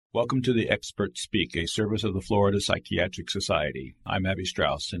Welcome to the Experts Speak, a service of the Florida Psychiatric Society. I'm Abby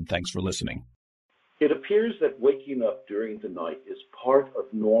Strauss, and thanks for listening. It appears that waking up during the night is part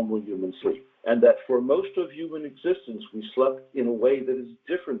of normal human sleep, and that for most of human existence, we slept in a way that is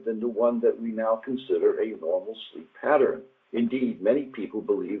different than the one that we now consider a normal sleep pattern. Indeed, many people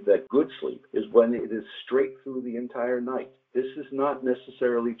believe that good sleep is when it is straight through the entire night. This is not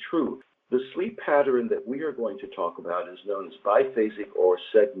necessarily true. The sleep pattern that we are going to talk about is known as biphasic or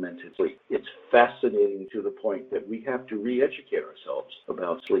segmented sleep. It's fascinating to the point that we have to re-educate ourselves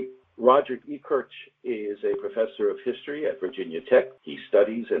about sleep. Roger Ekirch is a professor of history at Virginia Tech. He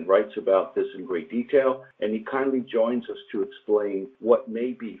studies and writes about this in great detail, and he kindly joins us to explain what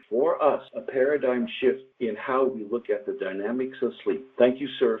may be, for us, a paradigm shift in how we look at the dynamics of sleep. Thank you,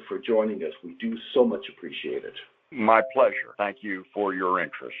 sir, for joining us. We do so much appreciate it. My pleasure. Thank you for your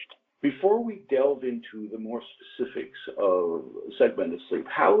interest. Before we delve into the more specifics of segmented sleep,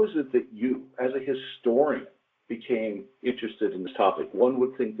 how is it that you, as a historian, became interested in this topic? One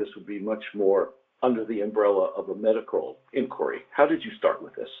would think this would be much more under the umbrella of a medical inquiry. How did you start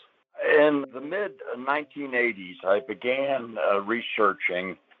with this? In the mid-1980s, I began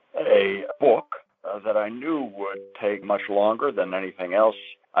researching a book that I knew would take much longer than anything else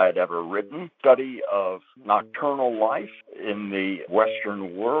I had ever written, study of nocturnal life in the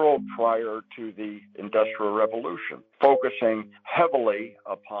Western world prior to the Industrial Revolution, focusing heavily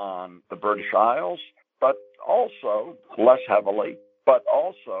upon the British Isles, but also less heavily, but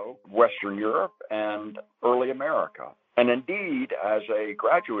also Western Europe and early America. And indeed, as a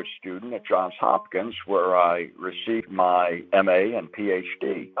graduate student at Johns Hopkins, where I received my MA and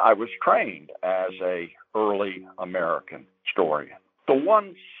PhD, I was trained as an early American historian. The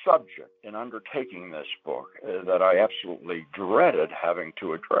one subject in undertaking this book that I absolutely dreaded having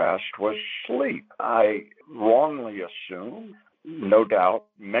to address was sleep. I wrongly assumed, no doubt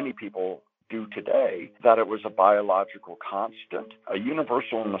many people do today, that it was a biological constant, a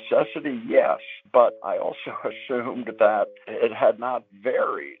universal necessity, yes, but I also assumed that it had not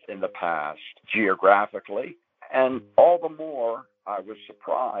varied in the past geographically, and all the more I was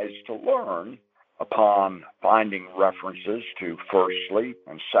surprised to learn upon finding references to first sleep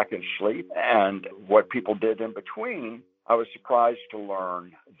and second sleep and what people did in between. I was surprised to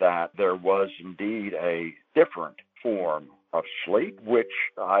learn that there was indeed a different form of sleep, which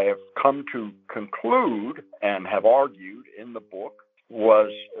I have come to conclude and have argued in the book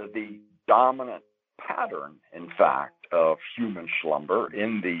was the dominant pattern, in fact, of human slumber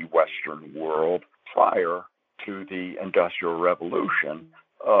in the Western world prior to the Industrial Revolution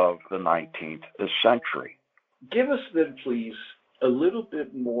of the 19th century. Give us then, please, a little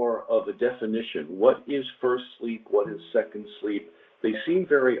bit more of a definition. What is first sleep? What is second sleep? They seem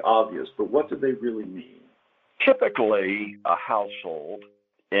very obvious, but what do they really mean? Typically, a household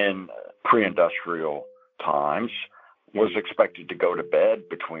in pre-industrial times was expected to go to bed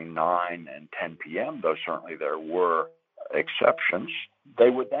between 9 and 10 p.m., though certainly there were exceptions. They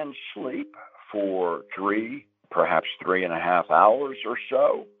would then sleep for perhaps 3.5 hours or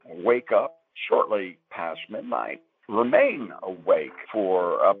so, wake up shortly past midnight, remain awake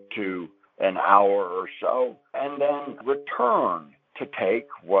for up to an hour or so, and then return to take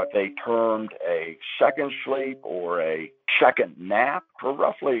what they termed a second sleep or a second nap for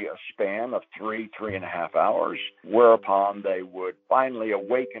roughly a span of 3.5 hours, whereupon they would finally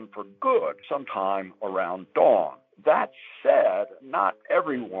awaken for good sometime around dawn. That said, not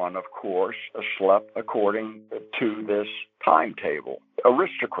everyone, of course, slept according to this timetable.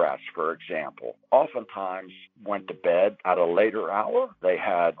 Aristocrats, for example, oftentimes went to bed at a later hour. They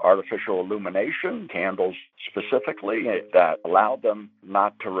had artificial illumination, candles specifically, that allowed them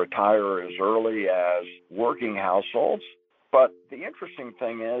not to retire as early as working households. But the interesting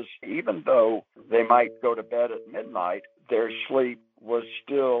thing is, even though they might go to bed at midnight, their sleep was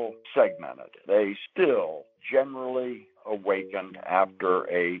still segmented. They still generally awakened after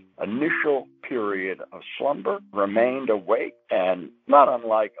an initial period of slumber, remained awake, and not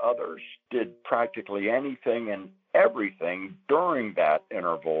unlike others, did practically anything and everything during that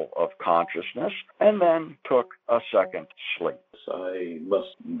interval of consciousness, and then took a second sleep. I must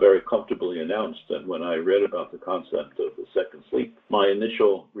very comfortably announce that when I read about the concept of the second sleep, my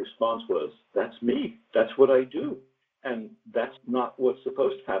initial response was, that's me. That's what I do. And that's not what's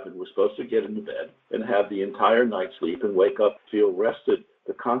supposed to happen. We're supposed to get into bed and have the entire night sleep and wake up, feel rested.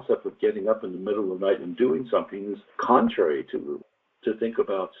 The concept of getting up in the middle of the night and doing something is contrary to think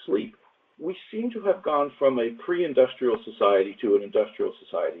about sleep. We seem to have gone from a pre-industrial society to an industrial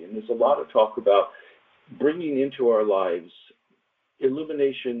society, and there's a lot of talk about bringing into our lives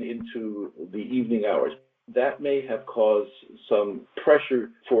illumination into the evening hours. that may have caused some pressure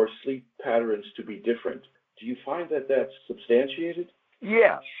for sleep patterns to be different. Do you find that that's substantiated?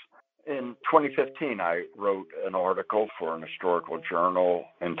 Yes. In 2015, I wrote an article for an historical journal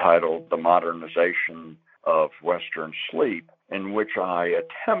entitled The Modernization of Western Sleep, in which I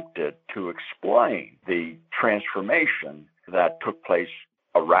attempted to explain the transformation that took place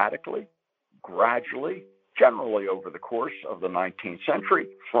erratically, gradually, generally over the course of the 19th century,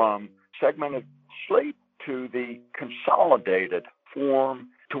 from segmented sleep to the consolidated form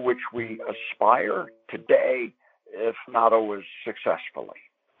to which we aspire today, if not always successfully.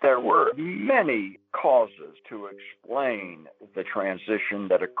 There were many causes to explain the transition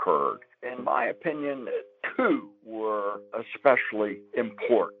that occurred. In my opinion, two were especially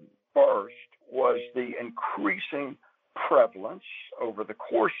important. First was the increasing prevalence over the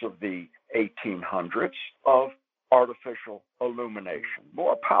course of the 1800s of artificial illumination,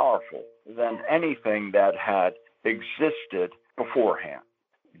 more powerful than anything that had existed beforehand.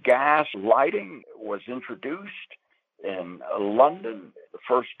 Gas lighting was introduced in London the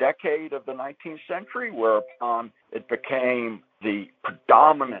first decade of the 19th century, whereupon it became the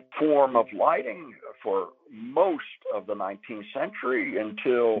predominant form of lighting for most of the 19th century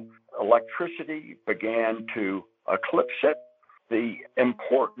until electricity began to eclipse it. The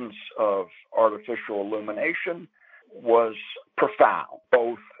importance of artificial illumination was profound,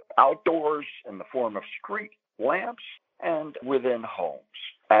 both outdoors in the form of street lamps and within homes.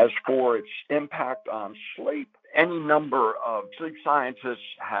 As for its impact on sleep, any number of sleep scientists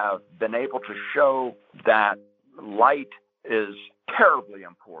have been able to show that light is terribly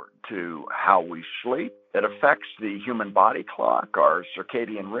important to how we sleep. It affects the human body clock, our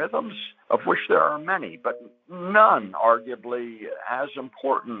circadian rhythms, of which there are many, but none arguably as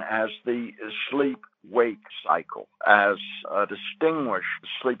important as the sleep-wake cycle. As a distinguished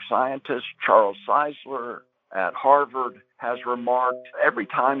sleep scientist, Charles Czeisler at Harvard has remarked, every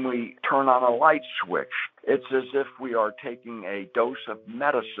time we turn on a light switch, it's as if we are taking a dose of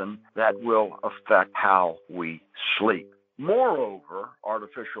medicine that will affect how we sleep. Moreover,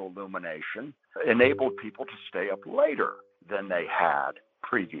 artificial illumination enabled people to stay up later than they had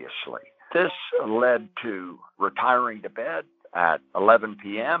previously. This led to retiring to bed at 11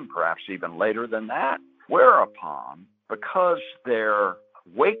 p.m., perhaps even later than that, whereupon, because their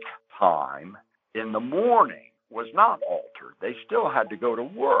wake time in the morning was not altered, they still had to go to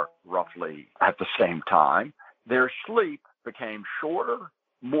work roughly at the same time, their sleep became shorter,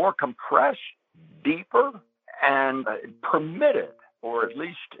 more compressed, deeper, and permitted, or at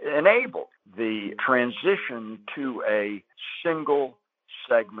least enabled, the transition to a single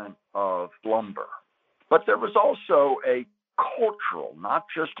segment of slumber. But there was also a cultural, not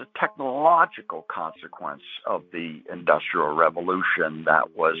just a technological consequence of the Industrial Revolution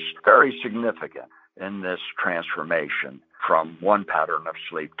that was very significant in this transformation from one pattern of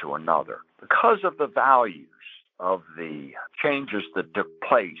sleep to another. Because of the values of the changes that took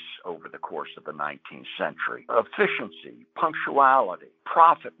place over the course of the 19th century, efficiency, punctuality,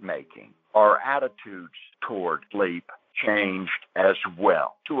 profit-making, our attitudes toward sleep changed as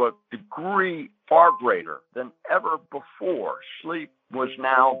well. To a degree far greater than ever before, sleep was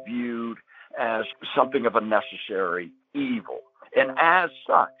now viewed as something of a necessary evil. And as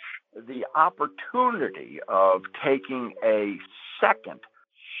such, the opportunity of taking a second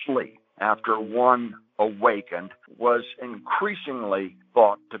sleep after one awakened was increasingly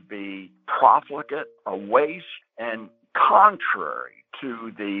thought to be profligate, a waste, and contrary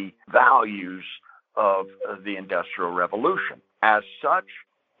to the values of the Industrial Revolution. As such,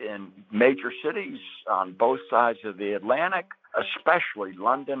 in major cities on both sides of the Atlantic, especially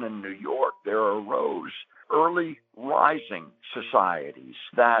London and New York, there arose early rising societies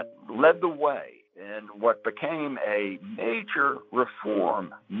that led the way in what became a major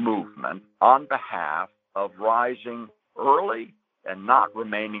reform movement on behalf of rising early and not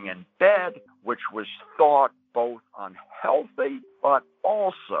remaining in bed, which was thought both unhealthy but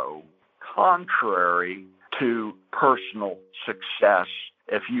also contrary to personal success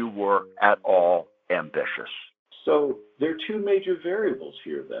if you were at all ambitious. So there are two major variables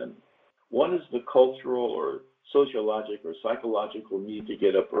here then. One is the cultural or sociological or psychological need to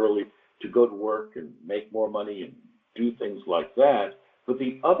get up early to go to work and make more money and do things like that. But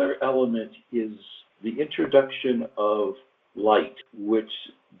the other element is the introduction of light, which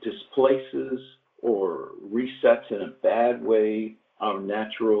displaces or resets in a bad way our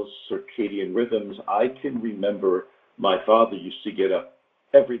natural circadian rhythms. I can remember my father used to get up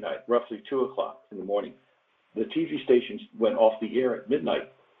every night, roughly 2 o'clock in the morning. The TV stations went off the air at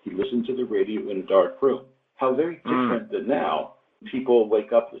midnight. He listened to the radio in a dark room. How very different than now. People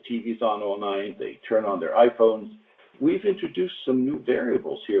wake up, the TV's on all night, they turn on their iPhones. We've introduced some new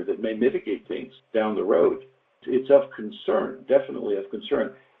variables here that may mitigate things down the road. It's of concern, definitely of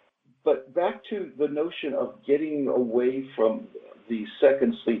concern. But back to the notion of getting away from the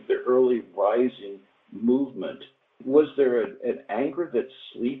second sleep, the early rising movement. Was there an anger that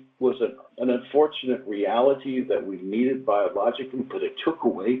sleep was an unfortunate reality that we needed biologically, but it took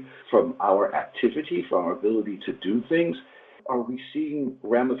away from our activity, from our ability to do things? Are we seeing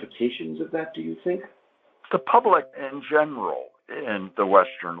ramifications of that, do you think? The public in general in the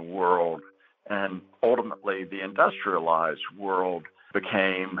Western world and ultimately the industrialized world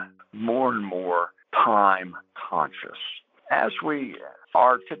became more and more time conscious, as we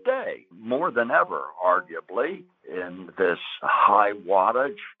are today, more than ever, arguably, in this high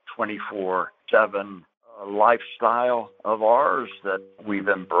wattage, 24/7 lifestyle of ours that we've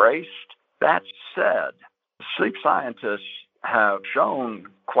embraced. That said, sleep scientists have shown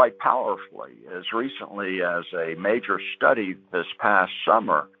quite powerfully, as recently as a major study this past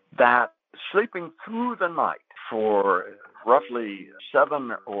summer, that sleeping through the night for roughly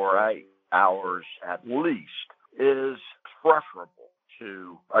 7 or 8 hours at least is preferable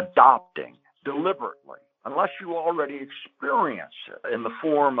to adopting deliberately, unless you already experience it in the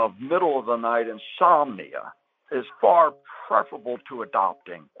form of middle of the night insomnia, is far preferable to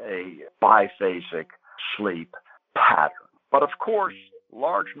adopting a biphasic sleep pattern. But of course,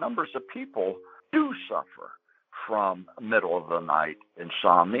 large numbers of people do suffer from middle of the night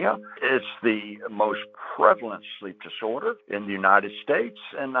insomnia. It's the most prevalent sleep disorder in the United States,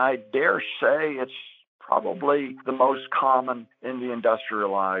 and I dare say it's probably the most common in the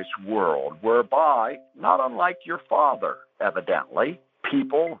industrialized world, whereby, not unlike your father, evidently,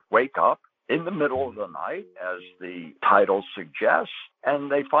 people wake up in the middle of the night, as the title suggests, and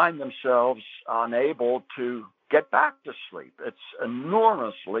they find themselves unable to get back to sleep. It's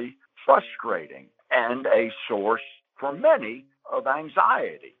enormously frustrating and a source for many of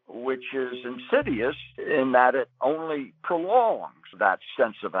anxiety, which is insidious in that it only prolongs that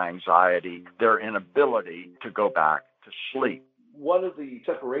sense of anxiety, their inability to go back to sleep. One of the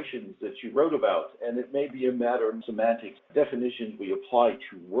separations that you wrote about, and it may be a matter of semantics, definitions we apply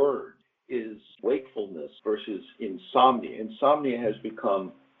to words, is wakefulness versus insomnia. Insomnia has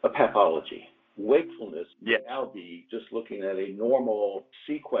become a pathology. Wakefulness may now be just looking at a normal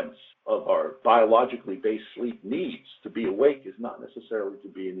sequence of our biologically based sleep needs. To be awake is not necessarily to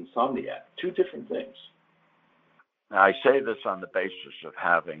be an insomniac. Two different things. Now, I say this on the basis of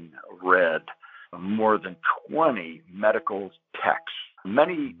having read more than 20 medical texts,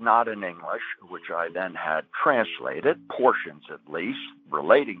 many not in English, which I then had translated, portions at least,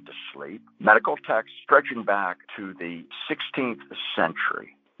 relating to sleep, medical texts stretching back to the 16th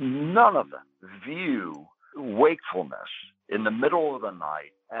century. None of them view wakefulness in the middle of the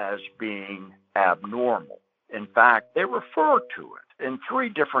night as being abnormal. In fact, they refer to it in 3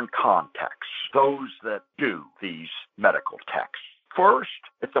 different contexts, those that do these medical texts. First,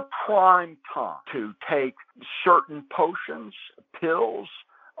 it's a prime time to take certain potions, pills,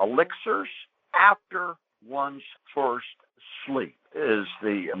 elixirs after one's first sleep is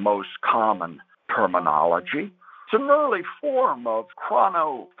the most common terminology. It's an early form of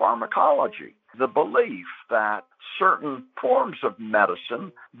chronopharmacology, the belief that certain forms of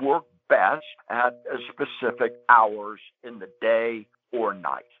medicine work best at specific hours in the day or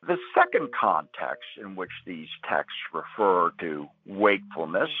night. The second context in which these texts refer to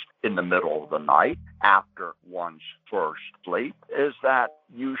wakefulness in the middle of the night after one's first sleep is that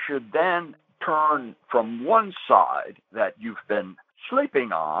you should then turn from one side that you've been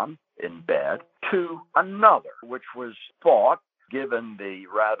sleeping on in bed to another, which was thought, given the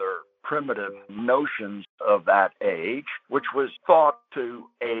rather primitive notions of that age, which was thought to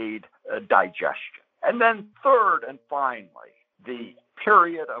aid digestion. And then third and finally, the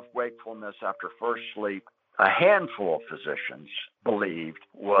period of wakefulness after first sleep, a handful of physicians believed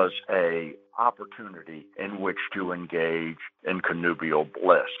was an opportunity in which to engage in connubial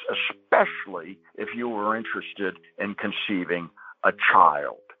bliss, especially if you were interested in conceiving a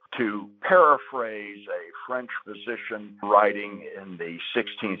child. To paraphrase a French physician writing in the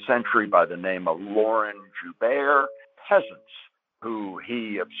 16th century by the name of Laurent Joubert, peasants who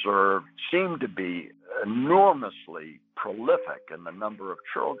he observed seemed to be enormously prolific in the number of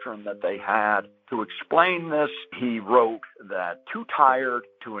children that they had. To explain this, he wrote that too tired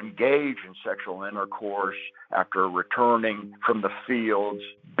to engage in sexual intercourse after returning from the fields,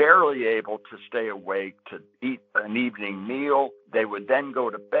 barely able to stay awake to eat an evening meal, they would then go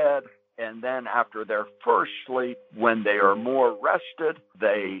to bed. And then after their first sleep, when they are more rested,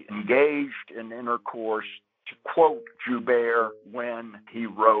 they engaged in intercourse to quote Joubert when he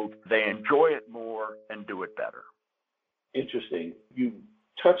wrote, "They enjoy it more and do it better." Interesting. You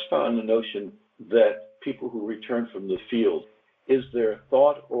touched on the notion that people who return from the field, is there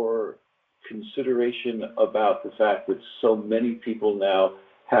thought or consideration about the fact that so many people now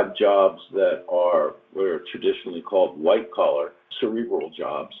have jobs that are what are traditionally called white-collar, cerebral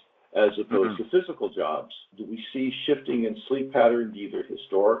jobs, as opposed to physical jobs? Do we see shifting in sleep patterns either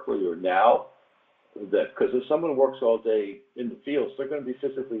historically or now? That because if someone works all day in the fields, they're going to be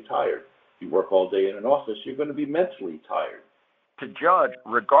physically tired. If you work all day in an office, you're going to be mentally tired. To judge,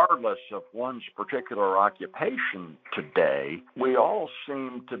 regardless of one's particular occupation today, we all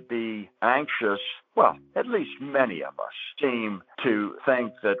seem to be anxious. Well, at least many of us seem to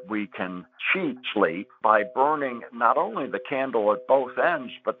think that we can cheat sleep by burning not only the candle at both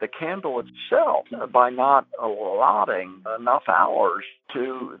ends, but the candle itself by not allotting enough hours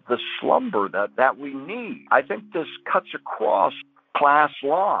to the slumber that we need. I think this cuts across class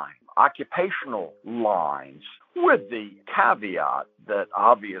lines, occupational lines, with the caveat that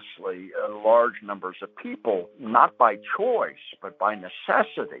obviously large numbers of people, not by choice, but by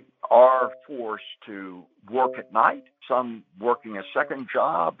necessity, are forced to work at night, some working a second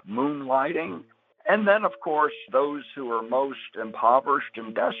job, moonlighting. And then, of course, those who are most impoverished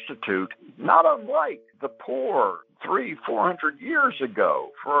and destitute, not unlike the poor 300-400 years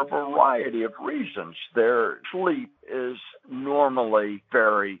ago, for a variety of reasons, their sleep is normally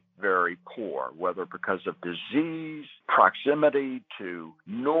very, very poor, whether because of disease, proximity to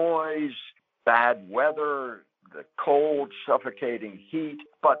noise, bad weather, the cold, suffocating heat.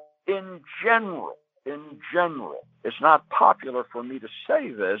 But in general, it's not popular for me to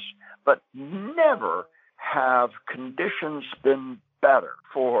say this, but never have conditions been better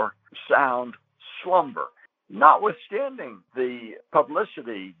for sound slumber. Notwithstanding the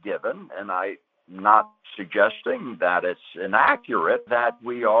publicity given, and I'm not suggesting that it's inaccurate, that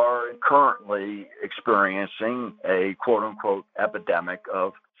we are currently experiencing a quote-unquote epidemic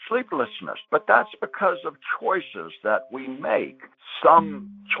of sleeplessness. But that's because of choices that we make.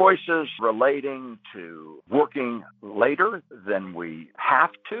 Some choices relating to working later than we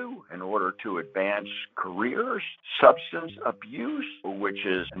have to in order to advance careers, substance abuse, which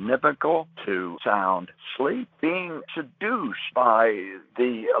is inimical to sound sleep, being seduced by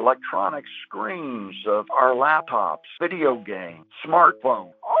the electronic screens of our laptops, video games,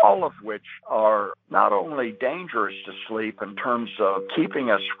 smartphones, all of which are not only dangerous to sleep in terms of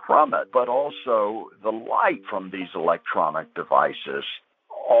keeping us from it, but also the light from these electronic devices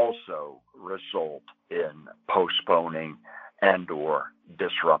also result in postponing and or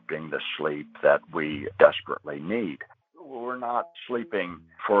disrupting the sleep that we desperately need. We're not sleeping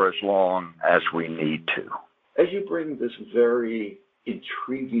for as long as we need to. As you bring this very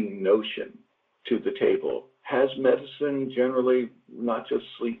intriguing notion to the table, has medicine generally, not just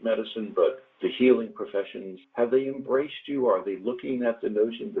sleep medicine, but the healing professions, have they embraced you? Are they looking at the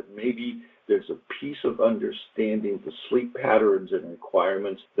notion that maybe there's a piece of understanding the sleep patterns and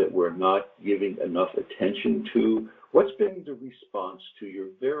requirements that we're not giving enough attention to? What's been the response to your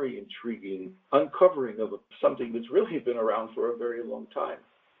very intriguing uncovering of something that's really been around for a very long time?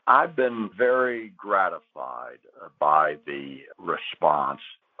 I've been very gratified by the response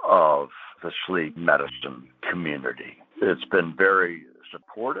of the sleep medicine community. It's been very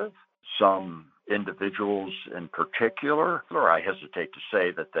supportive. Some individuals in particular, or I hesitate to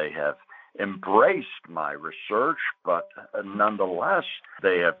say that they have embraced my research, but nonetheless,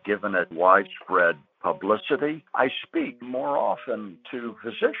 they have given it widespread publicity. I speak more often to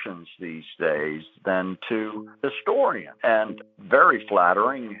physicians these days than to historians, and very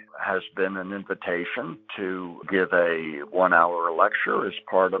flattering has been an invitation to give a 1-hour lecture as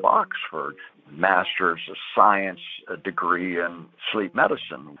part of Oxford Master's of Science degree in sleep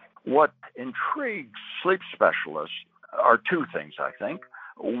medicine. What intrigues sleep specialists are two things, I think.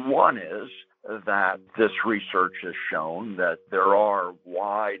 One is that this research has shown that there are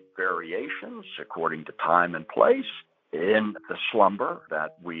wide variations according to time and place in the slumber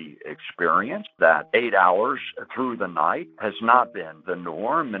that we experience, that 8 hours through the night has not been the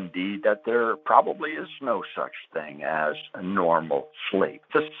norm, indeed that there probably is no such thing as a normal sleep.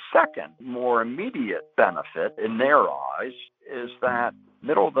 The second, more immediate benefit in their eyes is that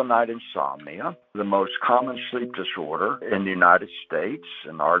middle-of-the-night insomnia, the most common sleep disorder in the United States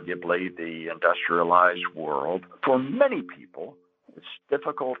and arguably the industrialized world, for many people, it's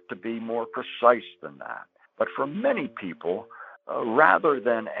difficult to be more precise than that. But for many people, rather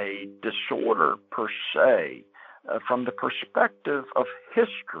than a disorder per se, from the perspective of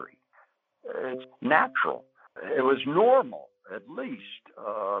history, it's natural. It was normal, at least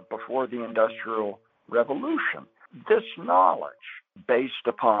before the Industrial revolution. This knowledge, based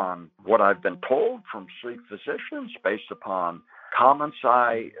upon what I've been told from sleep physicians, based upon comments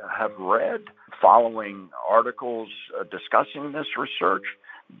I have read following articles discussing this research,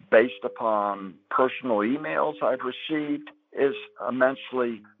 based upon personal emails I've received, is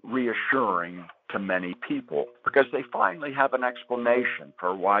immensely reassuring to many people because they finally have an explanation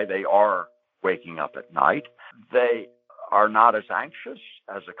for why they are waking up at night. They are not as anxious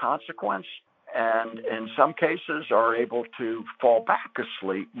as a consequence, and in some cases are able to fall back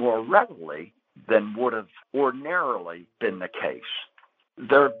asleep more readily than would have ordinarily been the case.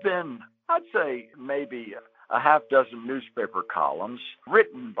 There have been, I'd say, maybe a half dozen newspaper columns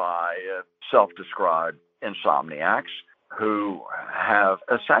written by self-described insomniacs who have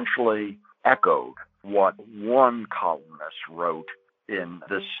essentially echoed what one columnist wrote in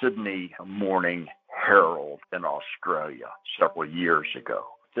the Sydney Morning Herald in Australia several years ago.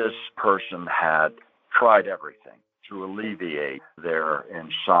 This person had tried everything to alleviate their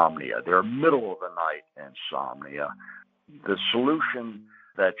insomnia, their middle-of-the-night insomnia. The solution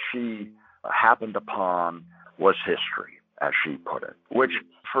that she happened upon was history, as she put it, which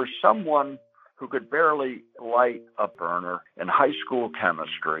for someone who could barely light a burner in high school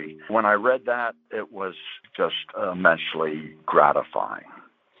chemistry, when I read that, it was just immensely gratifying.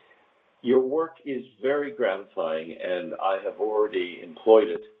 Your work is very gratifying, and I have already employed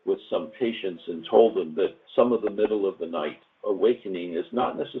it with some patients and told them that some of the middle of the night awakening is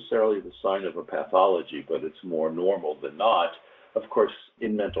not necessarily the sign of a pathology, but it's more normal than not. Of course,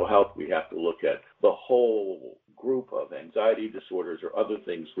 in mental health, we have to look at the whole group of anxiety disorders or other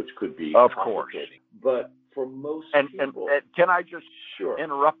things which could be complicating. But for most people... And can I just Sure.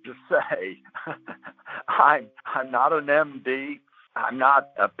 interrupt to say, I'm not an MD. I'm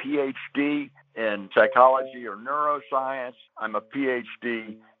not a PhD in psychology or neuroscience. I'm a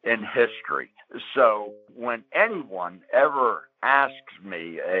PhD in history. So when anyone ever asks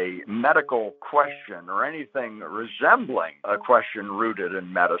me a medical question or anything resembling a question rooted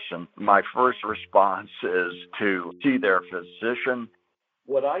in medicine, my first response is to see their physician.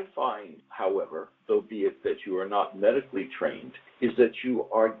 What I find, however, though be it that you are not medically trained, is that you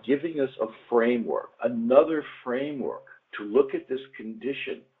are giving us a framework, another framework to look at this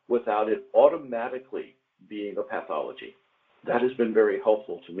condition without it automatically being a pathology. That has been very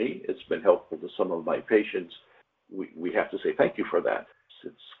helpful to me. It's been helpful to some of my patients. We have to say thank you for that.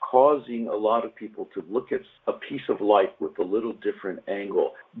 It's causing a lot of people to look at a piece of life with a little different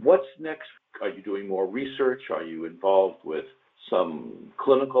angle. What's next? Are you doing more research? Are you involved with some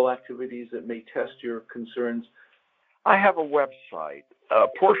clinical activities that may test your concerns? I have a website. A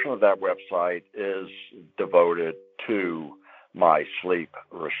portion of that website is devoted to my sleep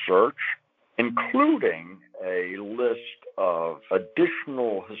research, including a list of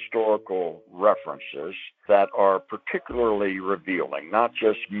additional historical references that are particularly revealing, not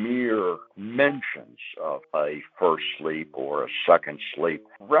just mere mentions of a first sleep or a second sleep,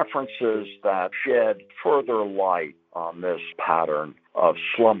 references that shed further light on this pattern of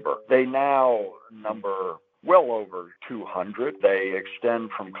slumber. They now number well over 200. They extend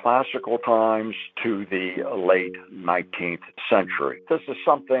from classical times to the late 19th century. This is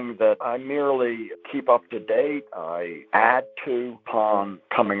something that I merely keep up to date. I add to upon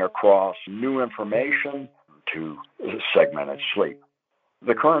coming across new information to segmented sleep.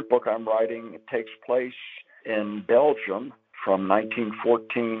 The current book I'm writing takes place in Belgium from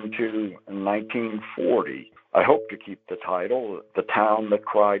 1914 to 1940. I hope to keep the title, The Town That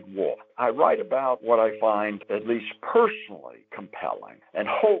Cried Wolf. I write about what I find at least personally compelling and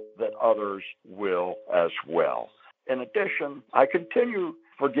hope that others will as well. In addition, I continue,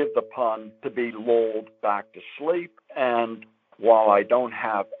 forgive the pun, to be lulled back to sleep, and while I don't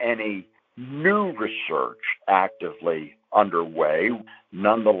have any new research actively underway,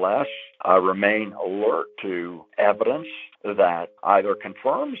 nonetheless, I remain alert to evidence that either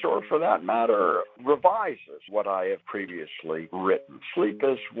confirms or, for that matter, revises what I have previously written. Sleep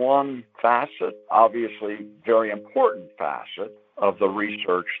is one facet, obviously very important facet, of the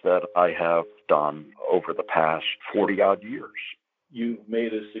research that I have done over the past 40-odd years. You've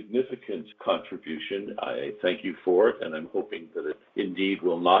made a significant contribution. I thank you for it, and I'm hoping that it indeed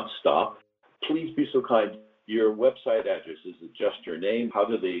will not stop. Please be so kind. Your website address, is it just your name? How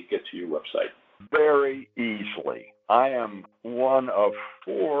do they get to your website? Very easily. I am one of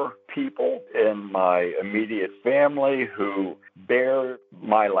 4 people in my immediate family who bear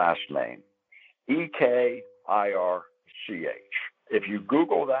my last name, Ekirch. If you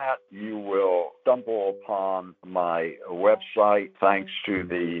Google that, you will stumble upon my website, thanks to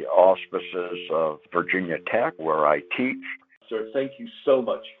the auspices of Virginia Tech, where I teach. Sir, thank you so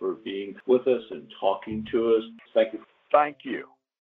much for being with us and talking to us. Thank you. Thank you.